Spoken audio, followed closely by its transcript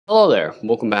Hello there,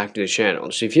 welcome back to the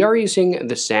channel. So if you are using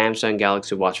the Samsung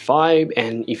Galaxy Watch 5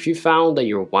 and if you found that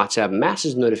your WhatsApp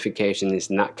message notification is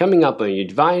not coming up on your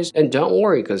device, then don't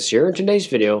worry, because here in today's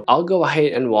video, I'll go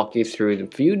ahead and walk you through the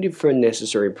few different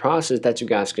necessary processes that you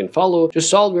guys can follow to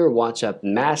solve your WhatsApp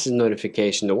message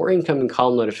notification or incoming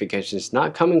call notifications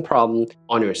not coming problem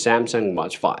on your Samsung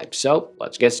Watch 5. So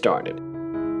let's get started.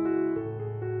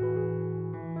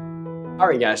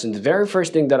 Alright guys, and the very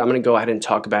first thing that I'm going to go ahead and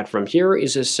talk about from here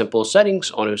is the simple settings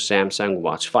on your Samsung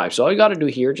Watch 5. So all you got to do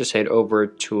here, just head over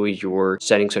to your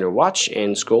settings on your watch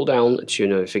and scroll down to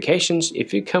notifications.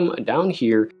 If you come down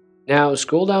here, now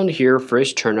scroll down here,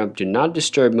 first turn up do not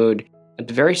disturb mode. At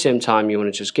the very same time, you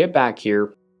want to just get back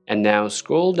here and now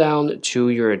scroll down to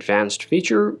your advanced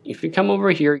feature. If you come over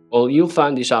here, well, you'll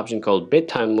find this option called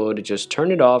bedtime mode. Just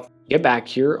turn it off. Get back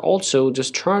here. Also,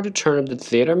 just try to turn up the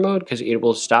theater mode because it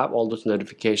will stop all those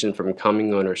notifications from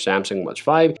coming on your Samsung Watch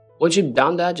 5. Once you've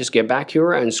done that, just get back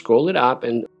here and scroll it up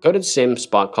and go to the same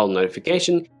spot called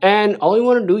notification. And all you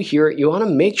want to do here, you want to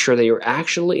make sure that you're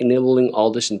actually enabling all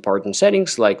these important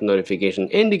settings like notification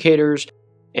indicators,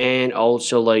 and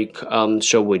also like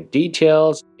show with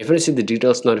details. If you want to see the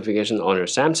details notification on your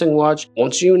Samsung Watch,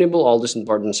 once you enable all this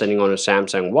important setting on your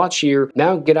Samsung Watch here,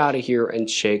 now get out of here and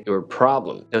check your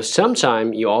problem. Now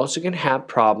sometime you also can have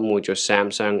problem with your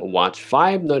Samsung Watch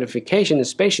 5 notification,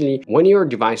 especially when your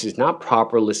device is not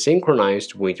properly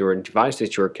synchronized with your device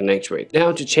that you're connected with.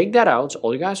 Now to check that out,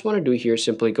 all you guys want to do here,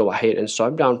 simply go ahead and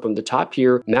swipe down from the top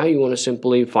here. Now you want to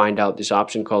simply find out this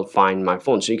option called Find My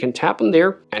Phone. So you can tap on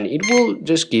there and it will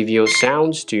just give you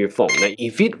sounds to your phone. Now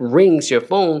if it rings your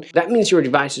phone, that means your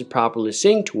device is properly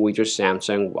synced with your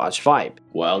Samsung Watch 5.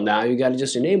 Well, now you gotta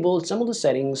just enable some of the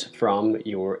settings from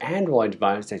your Android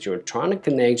device that you're trying to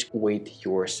connect with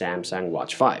your Samsung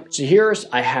Watch 5. So here's,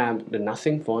 I have the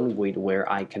Nothing Phone with where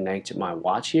I connect my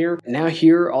watch here. Now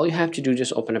here, all you have to do is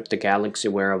just open up the Galaxy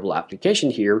wearable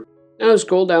application here. Now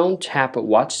scroll down, tap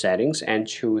watch settings and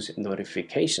choose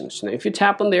notifications. Now if you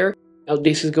tap on there, now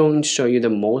this is going to show you the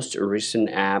most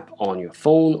recent app on your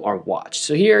phone or watch.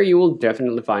 So here you will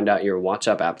definitely find out your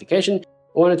WhatsApp application. You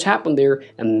want to tap on there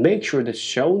and make sure that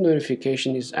show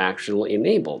notification is actually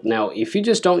enabled. Now if you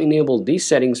just don't enable these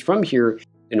settings from here,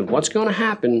 then what's going to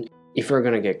happen, if you're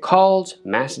going to get calls,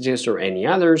 messages, or any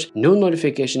others, no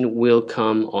notification will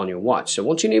come on your watch. So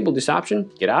once you enable this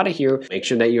option, get out of here. Make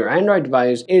sure that your Android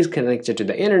device is connected to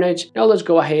the internet. Now let's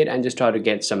go ahead and just try to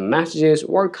get some messages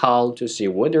or call to see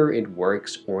whether it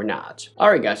works or not.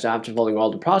 Alright guys, so after following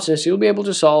all the process, you'll be able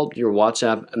to solve your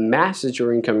WhatsApp message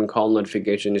or incoming call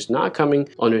notification is not coming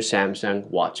on your Samsung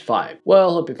Watch 5.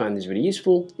 Well, hope you find this video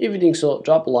useful. If you think so,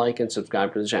 drop a like and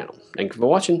subscribe to the channel. Thank you for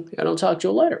watching, and I'll talk to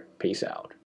you later. Peace out.